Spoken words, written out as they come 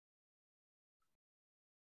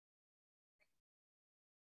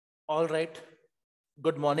All right.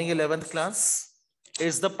 Good morning, 11th class.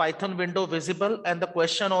 Is the Python window visible and the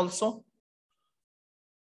question also?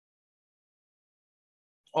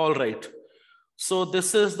 All right. So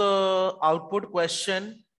this is the output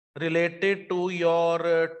question related to your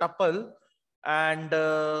tuple, and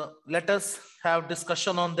let us have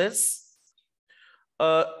discussion on this.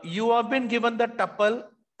 You have been given the tuple.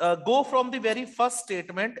 Go from the very first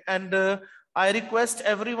statement, and I request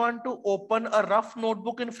everyone to open a rough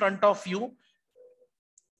notebook in front of you,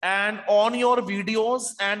 and on your videos,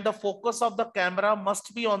 and the focus of the camera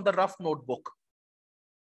must be on the rough notebook.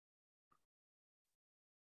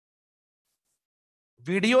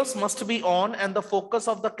 Videos must be on and the focus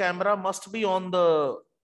of the camera must be on the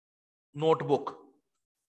notebook.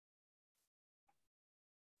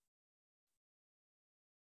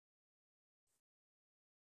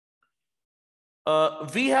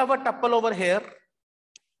 We have a tuple over here.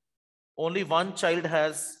 Only one child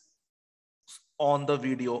has on the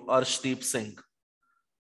video, Arshdeep Singh.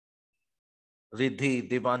 Riddhi,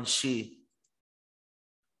 Divanshi.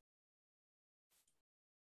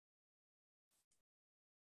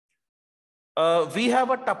 We have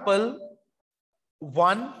a tuple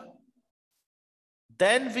 1.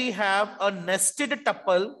 Then we have a nested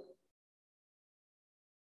tuple.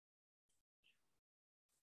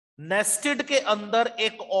 Nested के अंदर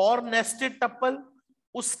एक और nested tuple,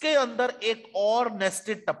 उसके अंदर एक और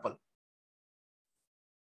nested tuple,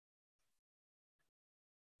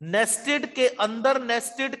 nested के अंदर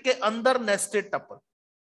nested tuple,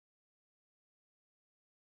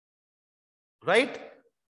 right?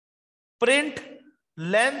 Print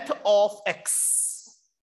length of x.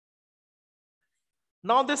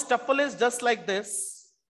 Now this tuple is just like this.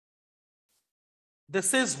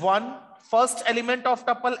 This is first element of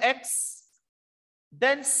tuple x.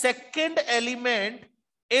 Then second element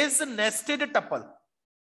is nested tuple.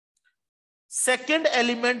 Second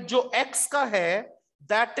element जो x का है,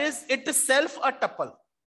 that is itself a tuple.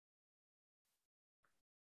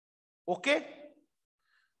 Okay.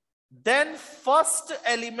 Then second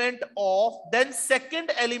element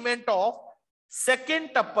of second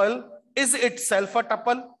tuple is itself a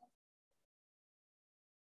tuple.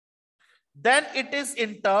 Then it is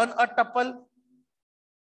in turn a tuple.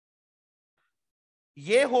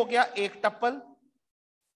 ये हो गया एक tuple.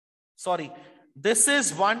 Sorry, this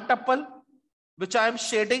is one tuple which I am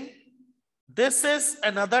shading. This is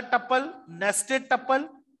another tuple, nested tuple,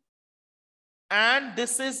 and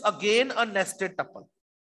this is again a nested tuple.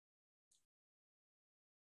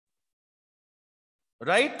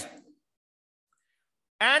 Right?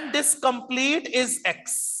 And this complete is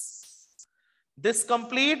x. This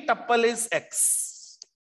complete tuple is x.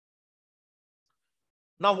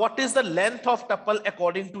 Now, what is the length of tuple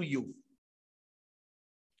according to you?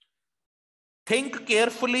 Think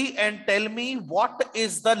carefully and tell me what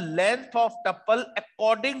is the length of tuple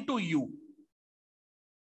according to you.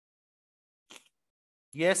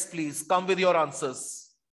 Yes, please come with your answers.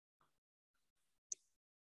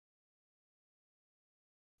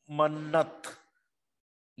 Mannat.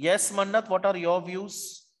 Yes, Mannat, what are your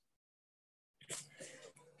views?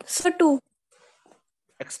 So 2.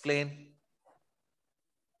 Explain.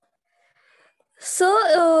 So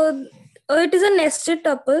it is a nested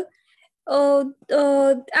tuple.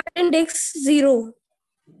 At index 0,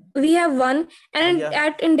 we have 1, and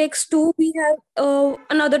at index 2, we have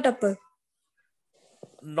another tuple.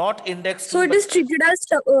 Not index 2. So it is treated as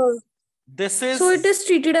So it is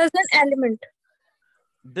treated as an element.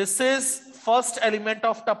 This is first element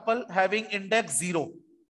of tuple having index 0.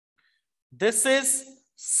 This is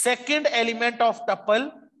second element of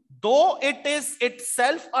tuple, though it is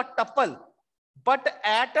itself a tuple, but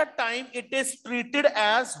at a time it is treated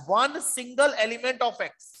as one single element of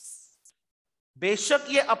x. बेशक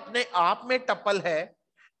ये अपने आप में tuple है,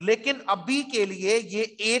 लेकिन अभी के लिए ये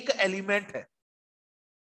एक एलिमेंट है.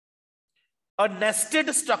 A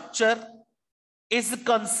nested structure is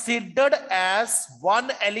considered as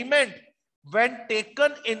one element when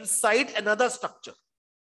taken inside another structure.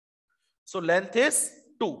 So length is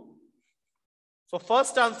 2. So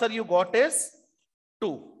first answer you got is 2.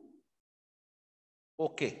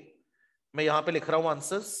 Okay. मैं यहां पे लिख रहा हूं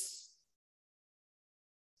answers.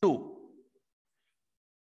 2.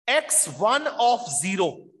 x1 of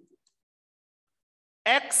 0.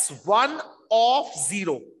 x1 of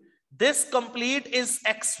 0. This complete is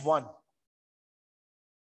x1.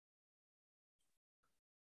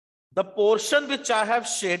 The portion which I have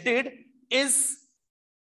shaded is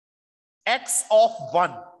x of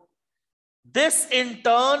 1. This in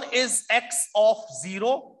turn is x of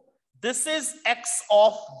 0. This is x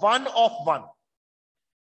of 1 of 1.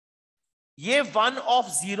 ये 1 of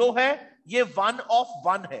 0 है, ये 1 of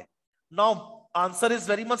 1 है. Now answer is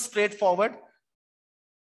very much straightforward.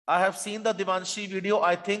 I have seen the Divanshi video.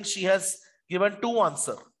 I think she has given 2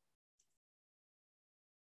 answers.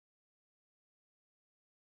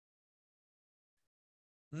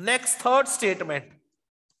 Next, third statement.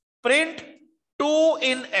 Print 2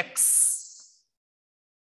 in X.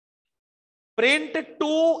 Print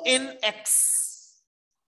 2 in X.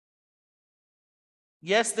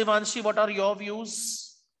 Yes, Divanshi, what are your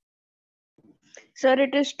views? Sir,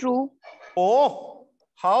 it is true. Oh,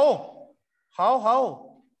 how?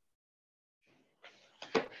 How?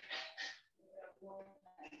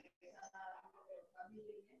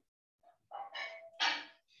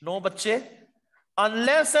 No, बच्चे.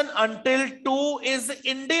 Unless and until 2 is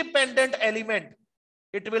independent element,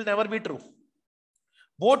 it will never be true.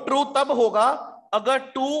 वो true तब होगा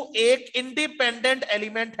अगर 2 एक independent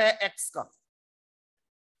element है x का,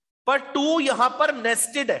 पर 2 यहां पर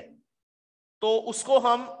नेस्टेड है, तो उसको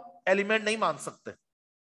हम एलिमेंट नहीं मान सकते.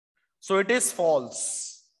 So it is false.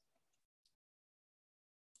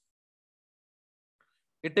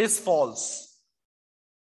 It is false.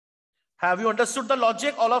 Have you understood the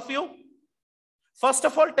logic, all of you? First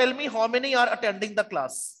of all, tell me how many are attending the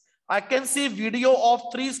class. I can see video of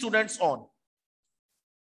 3 students on.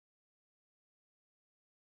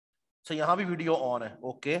 So yahan bhi video on hai.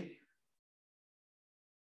 Okay.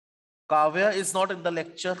 Kavya is not in the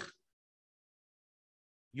lecture.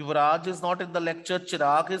 Yuvraj is not in the lecture.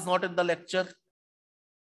 Chirag is not in the lecture.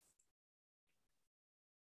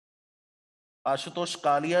 Ashutosh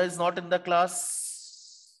Kalia is not in the class.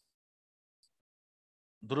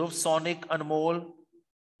 Dhruv, Sonic, Anmol,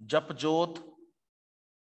 Japjot.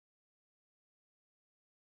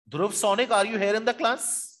 Dhruv, Sonic, are you here in the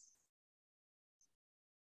class?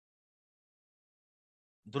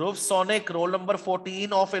 Dhruv, Sonic, roll number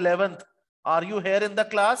 14 of 11th. Are you here in the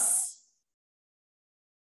class?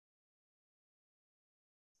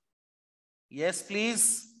 Yes,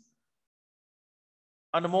 please.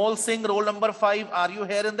 Anmol Singh, roll number 5. Are you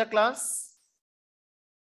here in the class?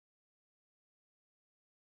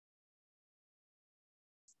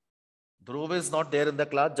 Dhruv is not there in the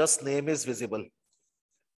class, just name is visible.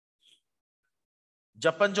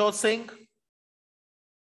 Japanjot Singh.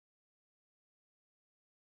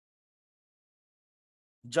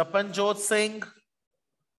 Japanjot Singh.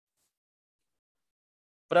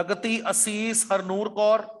 Pragati Assis Harnoor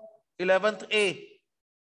Kaur, 11th A.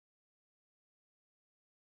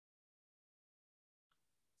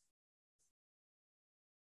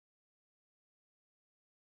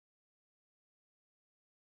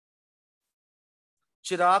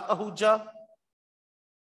 Chirag Ahuja,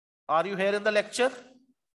 are you here in the lecture?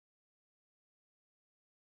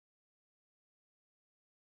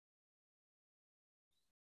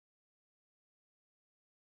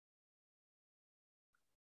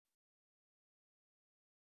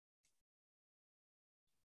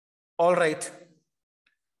 All right.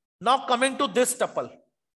 Now coming to this tuple.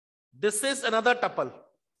 This is another tuple.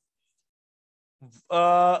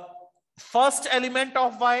 First element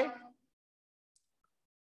of Y,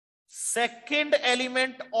 second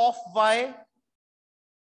element of Y,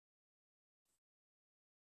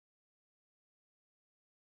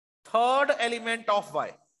 third element of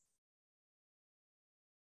Y.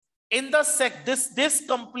 In the this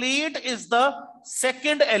complete is the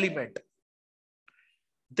second element.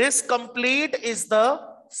 This complete is the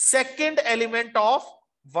second element of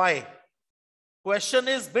Y. Question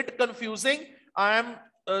is bit confusing. I am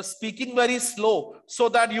speaking very slow so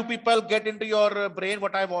that you people get into your brain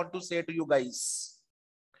what I want to say to you guys.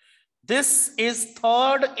 This is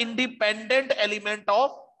third independent element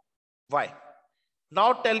of Y.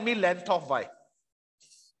 Now tell me length of Y.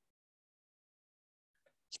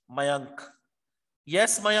 Mayank.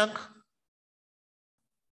 Yes, Mayank.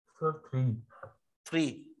 Sir, 3.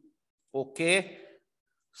 3. Okay.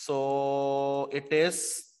 So it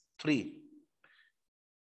is 3.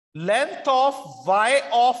 Length of Y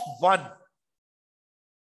of 1.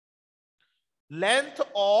 Length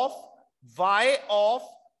of Y of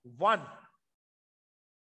 1.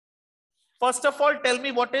 First of all, tell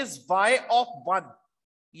me what is Y of 1.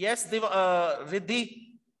 Yes, Riddhi.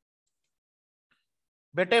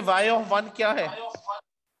 बेटे y of 1 क्या है?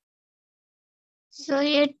 Sir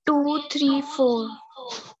ये 2, 3, 4.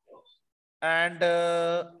 And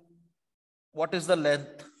what is the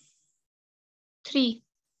length? 3.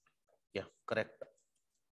 Yeah, correct.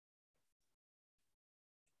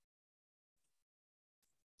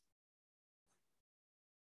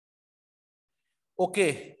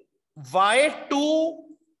 Okay, y2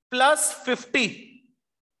 plus 50.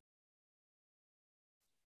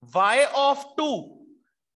 y of 2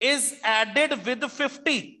 is added with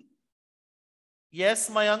 50. Yes,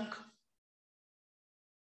 Mayank?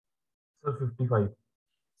 Sir, 55.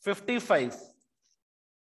 55.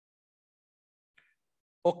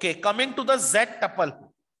 Okay, coming to the z tuple.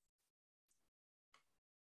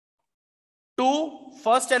 2,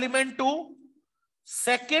 first element 2,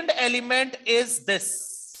 second element is this.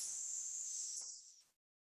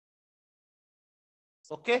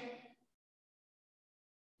 Okay,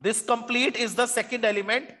 this complete is the second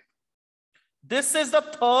element. This is the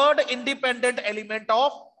third independent element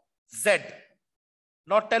of z.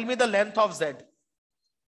 Now tell me the length of z.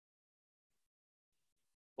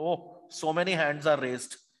 Oh, so many hands are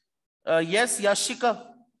raised. Yes, Yashika.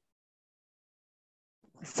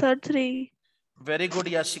 Sir, 3. Very good,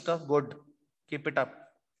 Yashika. Good. Keep it up.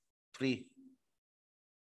 3.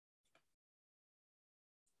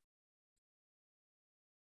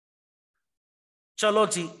 चलो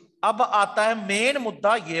जी, अब आता है main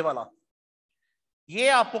मुद्दा ये वाला. ये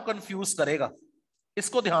आपको confuse करेगा.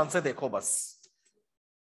 इसको ध्यान से देखो बस.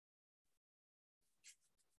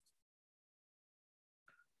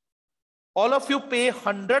 All of you pay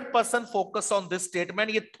 100% focus on this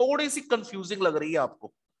statement. ये थोड़ी सी कंफ्यूजिंग लग रही है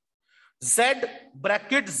आपको. Z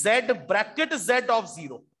bracket Z of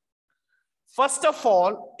 0. First of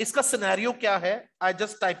all, इसका सिनेरियो क्या है? I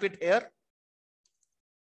just type it here.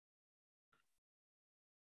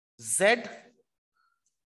 Z,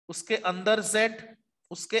 उसके अंदर Z,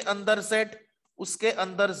 उसके अंदर Z, उसके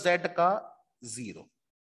अंदर Z का 0.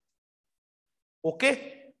 Okay,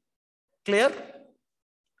 clear?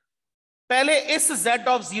 पहले इस Z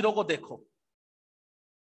of 0 को देखो.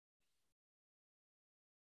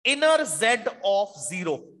 Inner Z of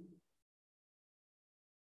 0.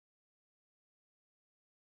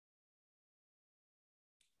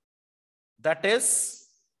 That is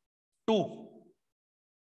 2.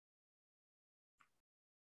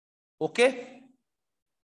 Okay,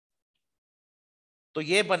 तो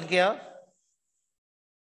ये बन गया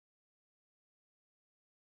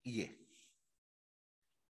ये.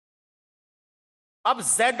 अब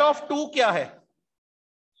Z of 2 क्या है?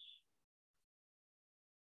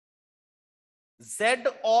 Z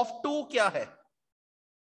of 2 क्या है?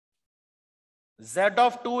 Z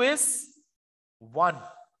of 2 is 1.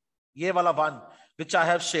 ये वाला 1 which I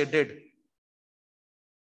have shaded.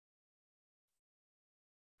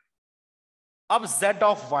 अब Z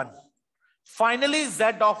of 1. Finally,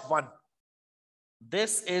 Z of 1.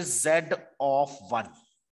 This is Z of 1.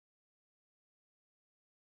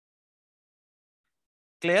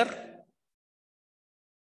 Clear?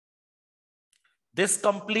 This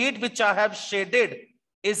complete which I have shaded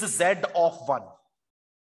is Z of 1.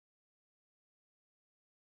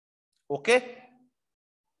 Okay?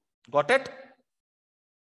 Got it?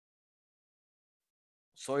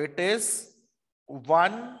 So it is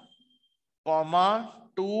 1,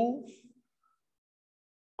 2,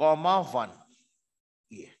 1.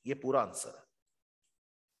 ये पूरा answer है.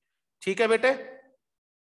 ठीक है बेटे?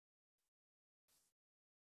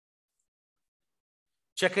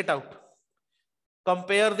 Check it out.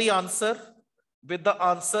 Compare the answer with the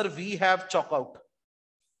answer we have chalk out.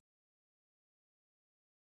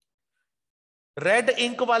 Red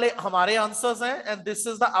ink वाले हमारे answers हैं and this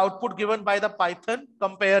is the output given by the Python.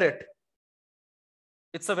 Compare it.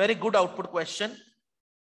 It's a very good output question.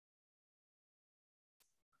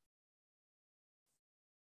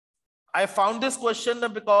 I found this question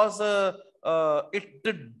because it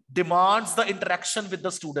demands the interaction with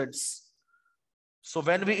the students. So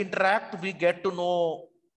when we interact, we get to know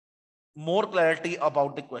more clarity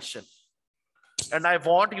about the question. And I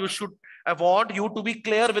want you to be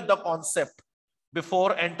clear with the concept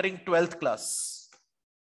before entering 12th class.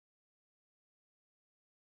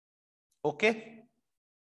 Okay?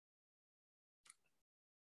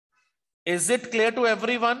 Is it clear to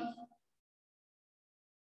everyone?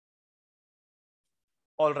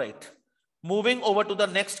 All right. Moving over to the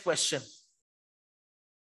next question.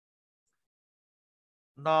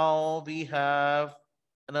 Now we have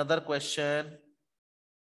another question.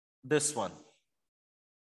 This one.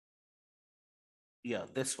 Yeah,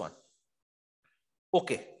 this one.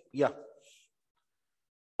 Okay, yeah.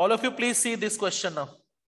 All of you please see this question now.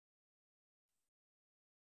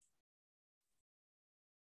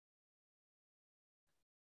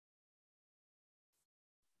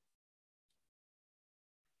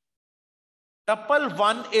 Tuple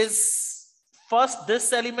 1 is first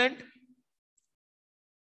this element.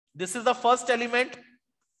 This is the first element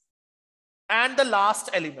and the last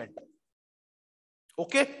element.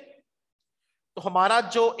 Okay? तो हमारा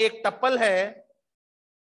जो एक tuple है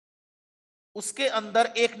उसके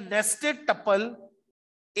अंदर एक nested tuple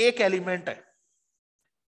एक element है,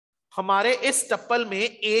 हमारे इस टपल में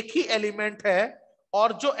एक ही एलिमेंट है,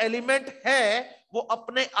 और जो एलिमेंट है वो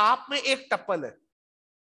अपने आप में एक टपल है.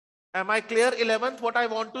 Am I clear 11th what I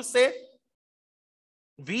want to say?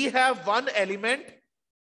 We have one element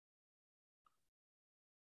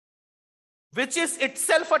which is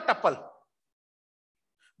itself a tuple,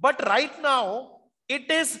 but right now it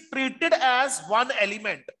is treated as one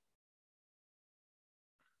element.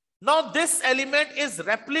 Now this element is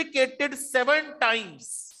replicated 7 times.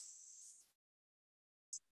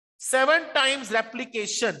 7 times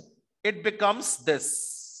replication, it becomes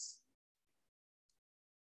this.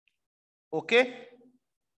 Okay?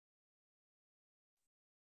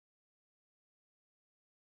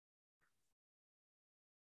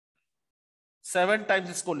 Seven times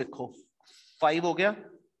इसको लिखो, 5 हो गया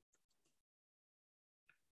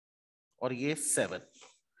और ये 7,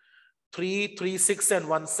 3, 3, 6 and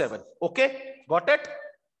 1, 7. Okay, got it?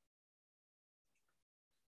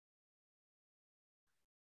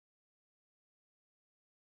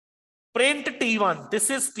 Print T1. This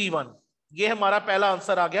is T1. ये हमारा पहला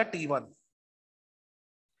answer आ गया T1.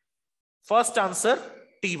 First answer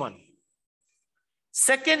T1.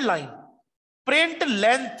 Second line, print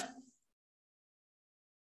length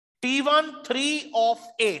T1 3 of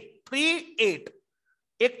 8. 3, 8.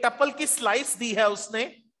 एक टपल की स्लाइस दी है उसने.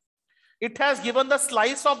 It has given the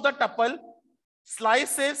slice of the tuple.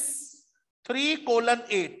 Slice is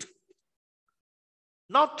 3:8.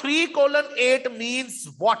 Now 3:8 means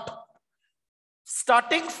what?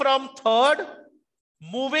 Starting from 3rd,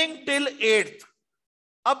 moving till 8th.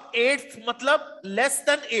 अब 8th मतलब less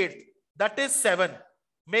than 8th, that is 7.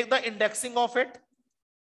 Make the indexing of it.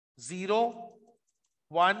 0,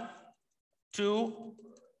 1, 2,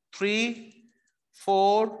 3,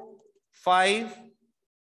 4, 5.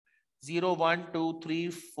 0, 1, 2, 3,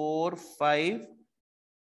 4, 5.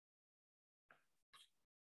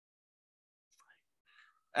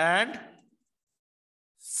 And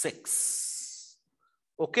 6.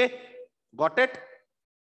 Okay, got it?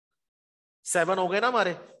 7 हो गए ना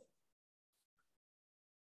हमारे.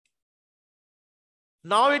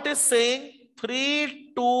 Now it is saying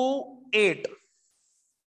 3 to 8.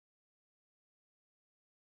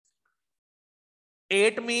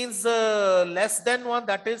 8 means less than 1,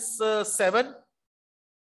 that is 7.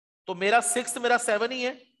 तो मेरा 6 मेरा 7 ही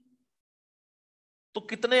है. तो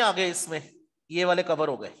कितने आ गए इसमें? ये वाले कवर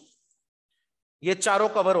हो गए, ये चारों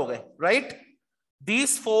कवर हो गए, right?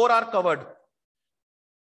 These 4 are covered.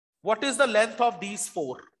 What is the length of these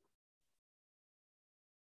 4?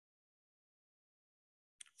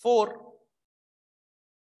 4.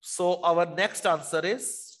 So our next answer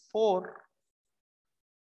is 4.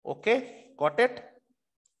 Okay, got it?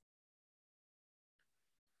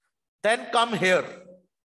 Then come here,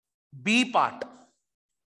 B part.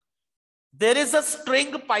 There is a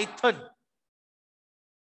string Python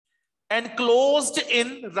enclosed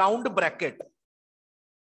in round bracket.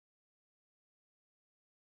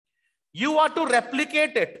 You are to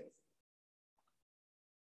replicate it,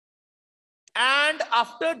 and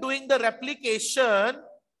after doing the replication,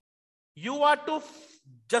 you are to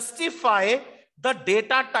justify the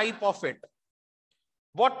data type of it.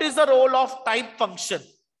 What is the role of type function?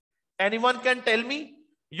 Anyone can tell me?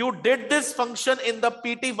 You did this function in the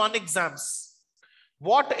PT1 exams.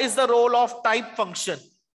 What is the role of type function?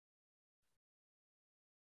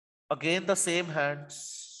 Again the same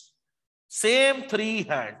hands. Same 3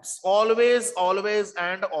 hands. Always, always,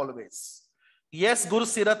 and always. Yes, Guru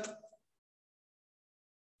Sirat.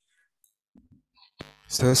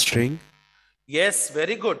 Sir, string. Yes,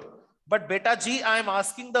 very good. But beta G, I am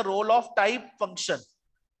asking the role of type function.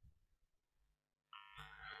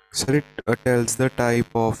 Sir, it tells the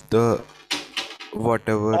type of the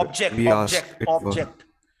whatever object.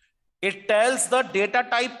 It tells the data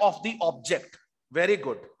type of the object. Very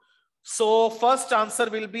good. So first answer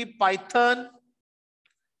will be Python,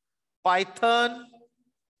 Python,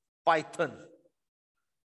 Python.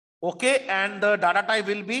 Okay, and the data type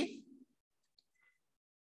will be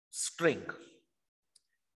string.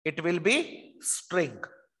 It will be string,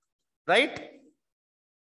 right?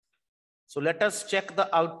 So let us check the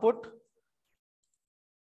output.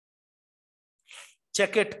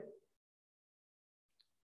 Check it.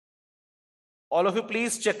 All of you,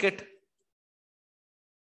 please check it.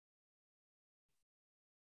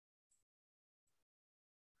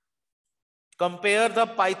 Compare the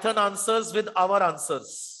Python answers with our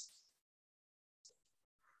answers.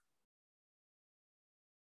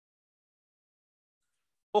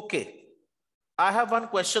 Okay, I have one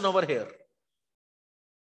question over here.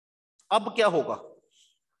 अब क्या होगा?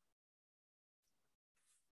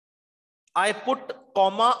 I put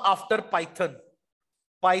comma after Python.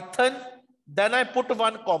 Python, then I put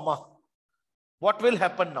one comma. What will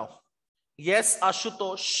happen now? Yes,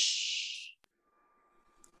 Ashutosh.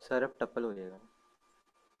 Sir अब tuple हो जाएगा.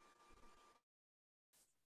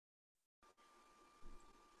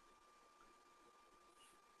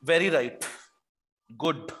 Very right.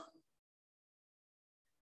 Good.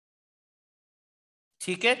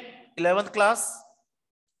 ठीक है, 11th class.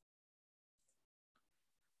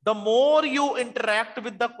 The more you interact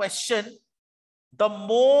with the question, the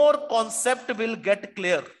more concept will get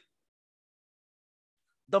clear.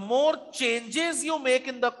 The more changes you make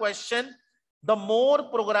in the question, the more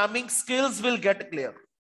programming skills will get clear.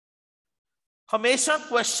 हमेशा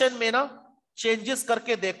question में ना changes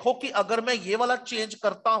करके देखो कि अगर मैं ये वाला चेंज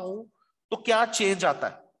करता हूं तो क्या चेंज आता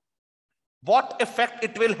है. What effect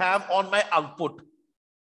it will have on my output.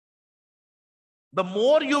 The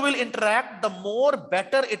more you will interact, the more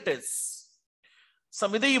better it is.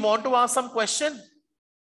 Samidhi, you want to ask some question?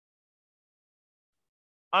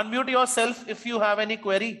 Unmute yourself if you have any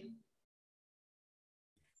query.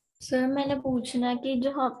 Sir मैंने पूछना कि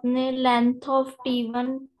जो आपने length of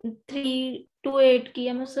T1 3 to 8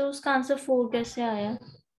 किया, मैं sir उसका answer 4 कैसे आया?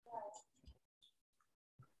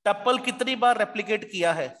 टपल कितनी बार रेप्लिकेट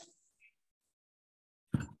किया है?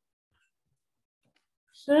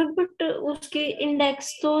 सर बट उसकी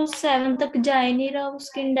इंडेक्स तो 7 तक जा ही नहीं रहा,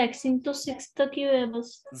 उसकी इंडेक्सिंग तो 6 तक ही है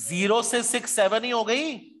बस. 0 से 6 7 ही हो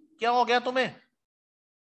गई. क्या हो गया तुम्हें?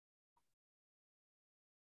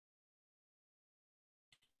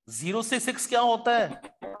 0 से 6 क्या होता है?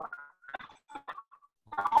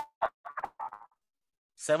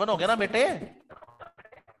 7 हो गया ना बेटे.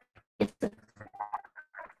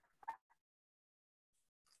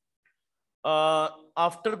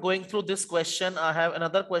 After going through this question, I have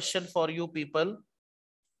another question for you people.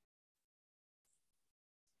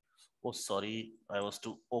 Oh, sorry, I was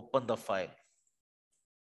to open the file.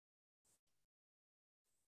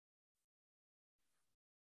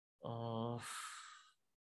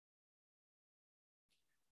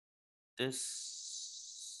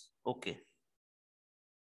 This, okay.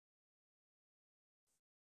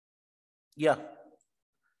 Yeah.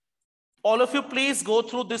 All of you, please go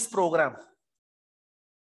through this program.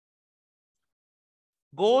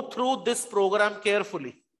 Go through this program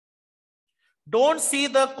carefully. Don't see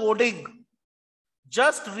the coding.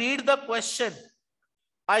 Just read the question.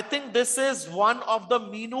 I think this is one of the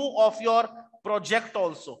menu of your project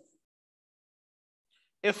also.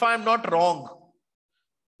 If I'm not wrong,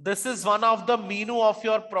 this is one of the menu of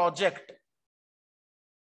your project.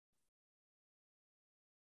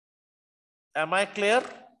 Am I clear?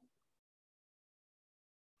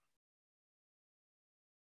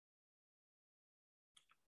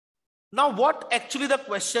 Now, what actually the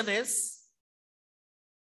question is,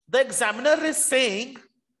 the examiner is saying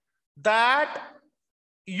that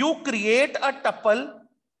you create a tuple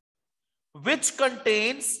which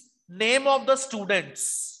contains name of the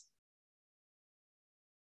students.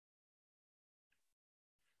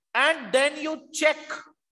 And then you check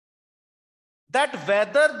that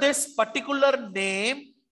whether this particular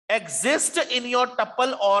name exists in your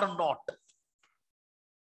tuple or not.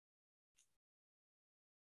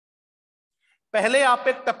 पहले आप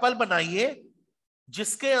एक tuple बनाइए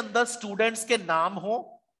जिसके अंदर students के नाम हो.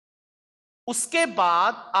 उसके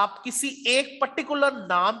बाद आप किसी एक पर्टिकुलर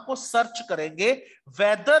नाम को सर्च करेंगे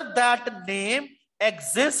whether that name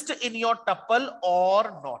exists in your tuple or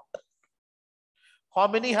not. How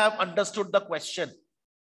many have understood the question?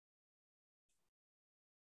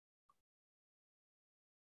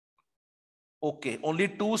 Okay, only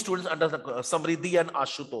 2 students understand. Samriddhi and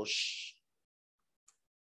Ashutosh.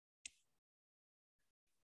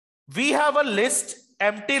 We have a list,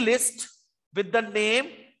 empty list with the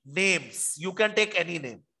names. You can take any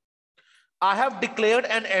name. I have declared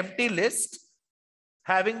an empty list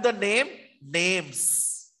having the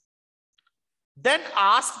names. Then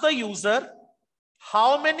ask the user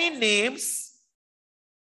how many names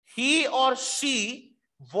he or she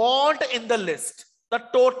want in the list. The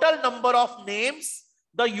total number of names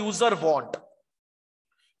the user want.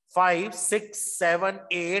 5, 6, 7,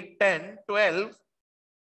 8, 10, 12.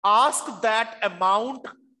 Ask that amount,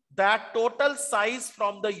 that total size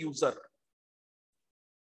from the user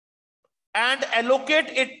and allocate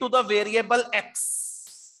it to the variable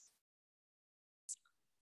X.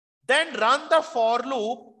 Then run the for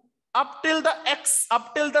loop up till the X,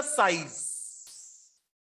 up till the size.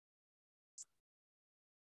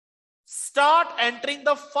 Start entering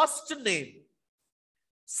the first name.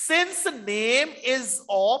 Since name is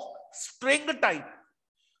of string type,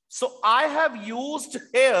 so I have used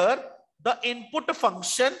here the input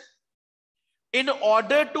function in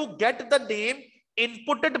order to get the name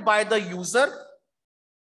inputted by the user,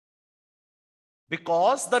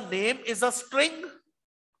 because the name is a string,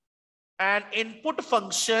 an input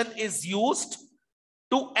function is used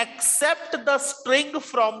to accept the string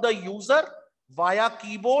from the user via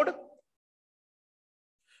keyboard.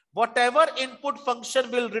 Whatever input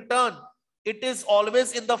function will return, it is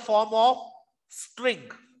always in the form of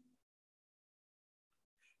string.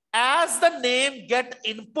 As the name get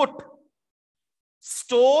input,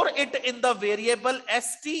 store it in the variable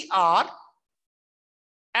str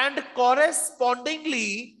and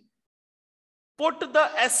correspondingly put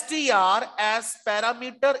the str as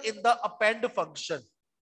parameter in the append function.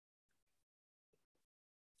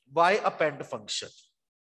 Why append function?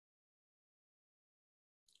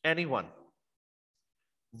 Anyone?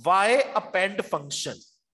 Why append function?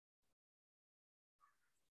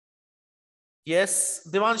 Yes,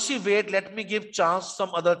 Devanshi, wait, let me give chance to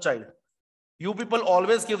some other child. You people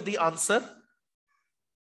always give the answer.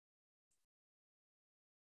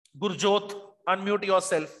 Gurjot, unmute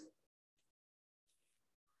yourself.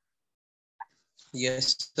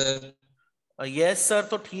 Yes, sir. Yes, sir,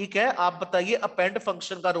 तो ठीक है. आप बताइए append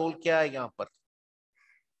function का role क्या है यहाँ पर?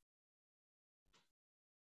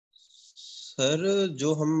 सर,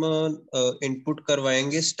 जो हम इनपुट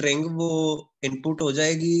करवाएंगे स्ट्रिंग, वो इनपुट हो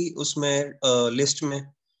जाएगी उसमें लिस्ट में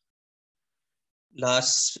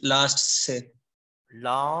लास्ट से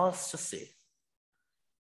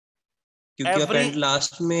क्योंकि append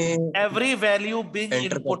लास्ट में every value being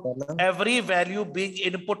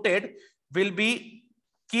inputted will be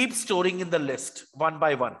keep storing in the list one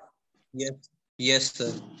by one. Yes,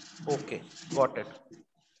 sir. Okay, got it.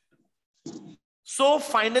 So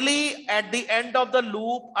finally, at the end of the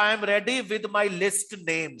loop, I am ready with my list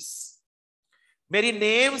names. मेरी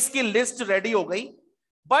names की list ready हो गई,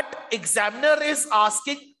 but examiner is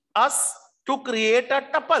asking us to create a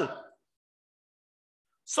tuple.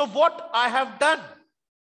 So what I have done,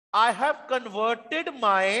 I have converted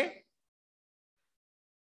my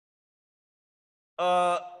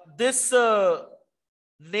this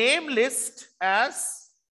name list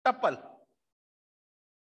as tuple.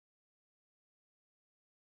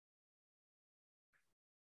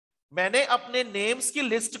 मैंने अपने names की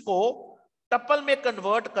list को tuple में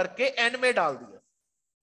convert करके एन में डाल दिया.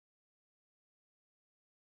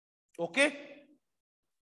 Okay,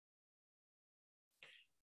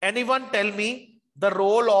 anyone tell me the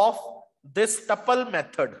role of this tuple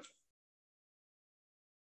method?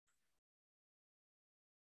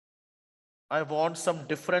 I want some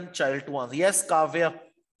different child to answer. Yes, Kavya.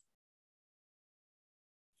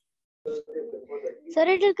 Sir,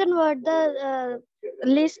 it will convert the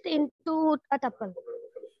list into a tuple.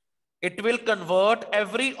 It will convert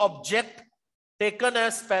every object taken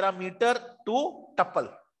as parameter to tuple.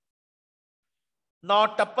 Now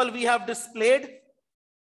tuple we have displayed.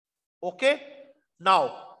 Okay. Now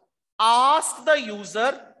ask the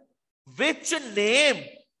user which name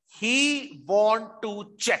he want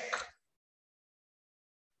to check.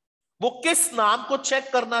 वो किस नाम को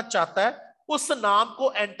check करना चाहता है, उस नाम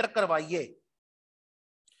को एंटर करवाइए.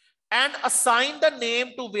 And assign the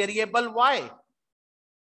name to variable y.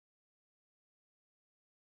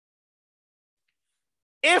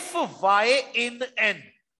 If y in n,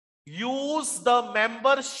 use the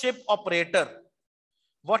membership operator.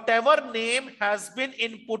 Whatever name has been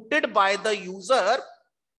inputted by the user,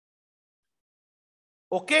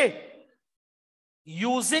 okay,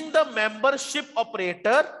 using the membership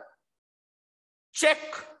operator, check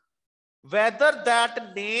whether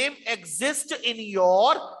that name exists in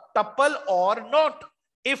your tuple or not.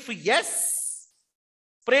 If yes,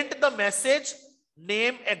 print the message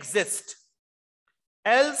name exists.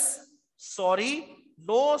 Else, sorry,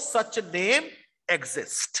 no such name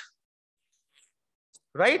exists.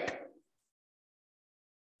 Right?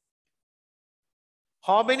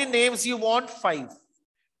 How many names you want? 5.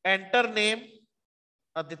 Enter name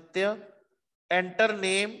Aditya. Enter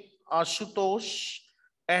name Ashutosh.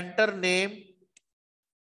 Enter name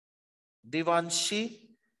Divanshi.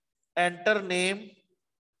 Enter name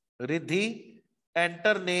Riddhi.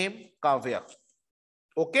 Enter name Kavya.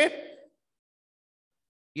 Okay?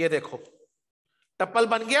 ये देखो tuple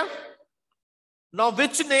बन गया. Now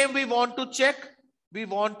which name we want to check? We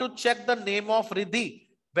want to check the name of Riddhi,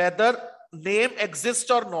 whether name exists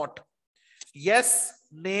or not. Yes,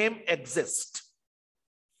 name exists.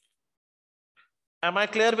 Am I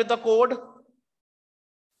clear with the code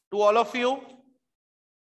to all of you?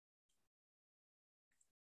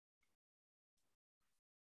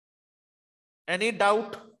 Any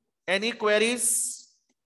doubt? Any queries?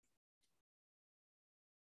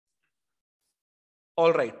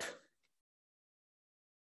 All right.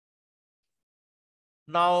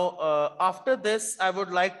 Now, after this, I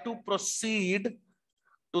would like to proceed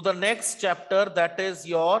to the next chapter, that is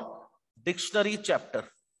your dictionary chapter.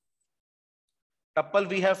 Tuple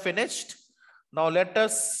we have finished. Now let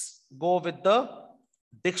us go with the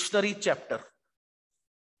dictionary chapter.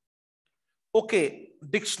 Okay,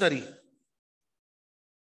 dictionary.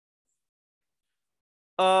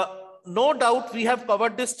 No doubt we have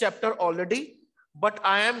covered this chapter already, but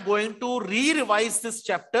I am going to re-revise this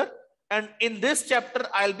chapter, and in this chapter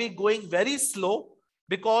I'll be going very slow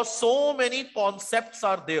because so many concepts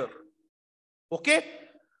are there. Okay,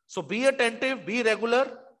 so be attentive, be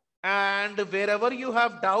regular, and wherever you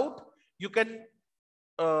have doubt, you can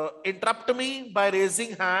interrupt me by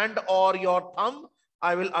raising hand or your thumb.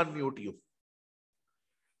 I will unmute you.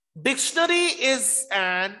 Dictionary is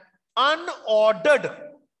an unordered.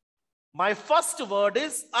 My first word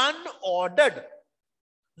is unordered.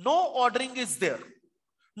 No ordering is there.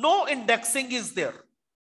 No indexing is there.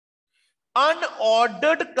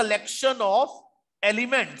 Unordered collection of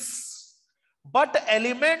elements. But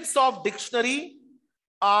elements of dictionary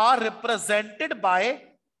are represented by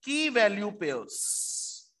key value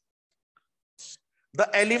pairs. The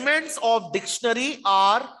elements of dictionary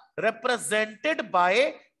are represented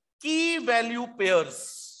by key value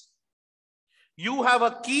pairs. You have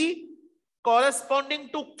a key, corresponding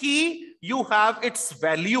to key, you have its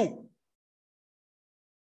value.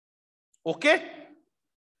 Okay?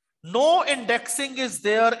 No indexing is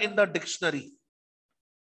there in the dictionary.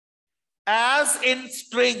 As in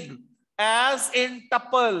string, as in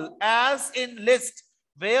tuple, as in list,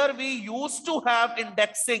 where we used to have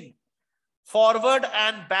indexing, forward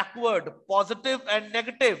and backward, positive and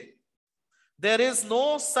negative. There is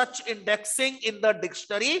no such indexing in the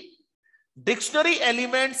dictionary. Dictionary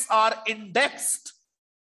elements are indexed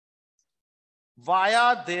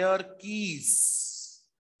via their keys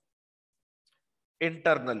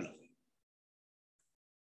internally.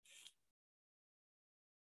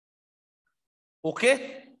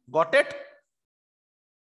 Okay, got it?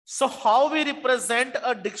 So how we represent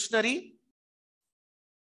a dictionary?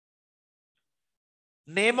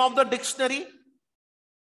 Name of the dictionary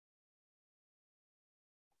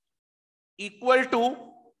equal to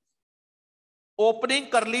opening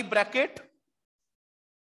curly bracket,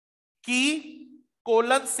 key,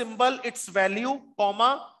 colon symbol its value,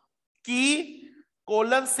 comma, key,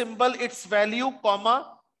 colon symbol its value,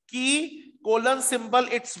 comma, key, colon symbol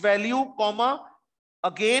its value, comma,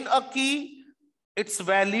 again a key, its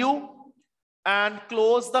value, and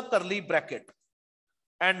close the curly bracket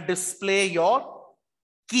and display your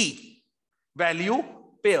key value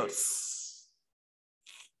pairs.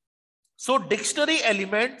 So dictionary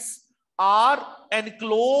elements are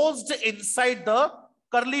enclosed inside the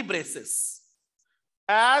curly braces,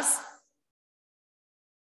 as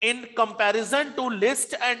in comparison to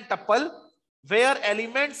list and tuple, where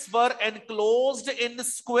elements were enclosed in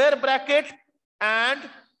square bracket and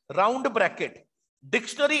round bracket.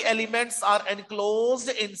 Dictionary elements are enclosed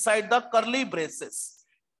inside the curly braces.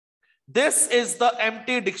 This is the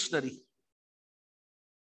empty dictionary.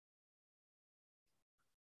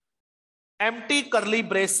 Empty curly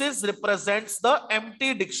braces represents the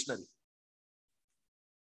empty dictionary.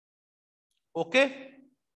 Okay,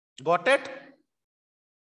 got it?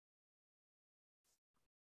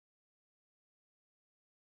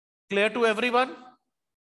 Clear to everyone?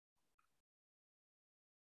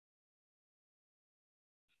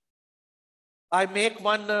 I make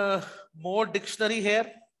one more dictionary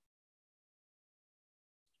here.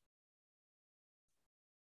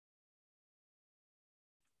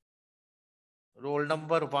 Roll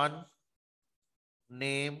number 1,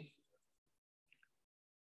 name,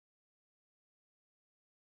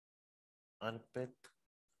 Anpit,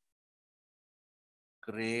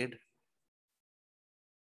 grade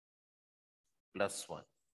 +1.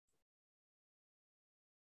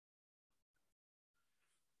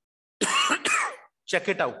 Check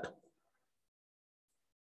it out.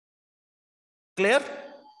 Clear?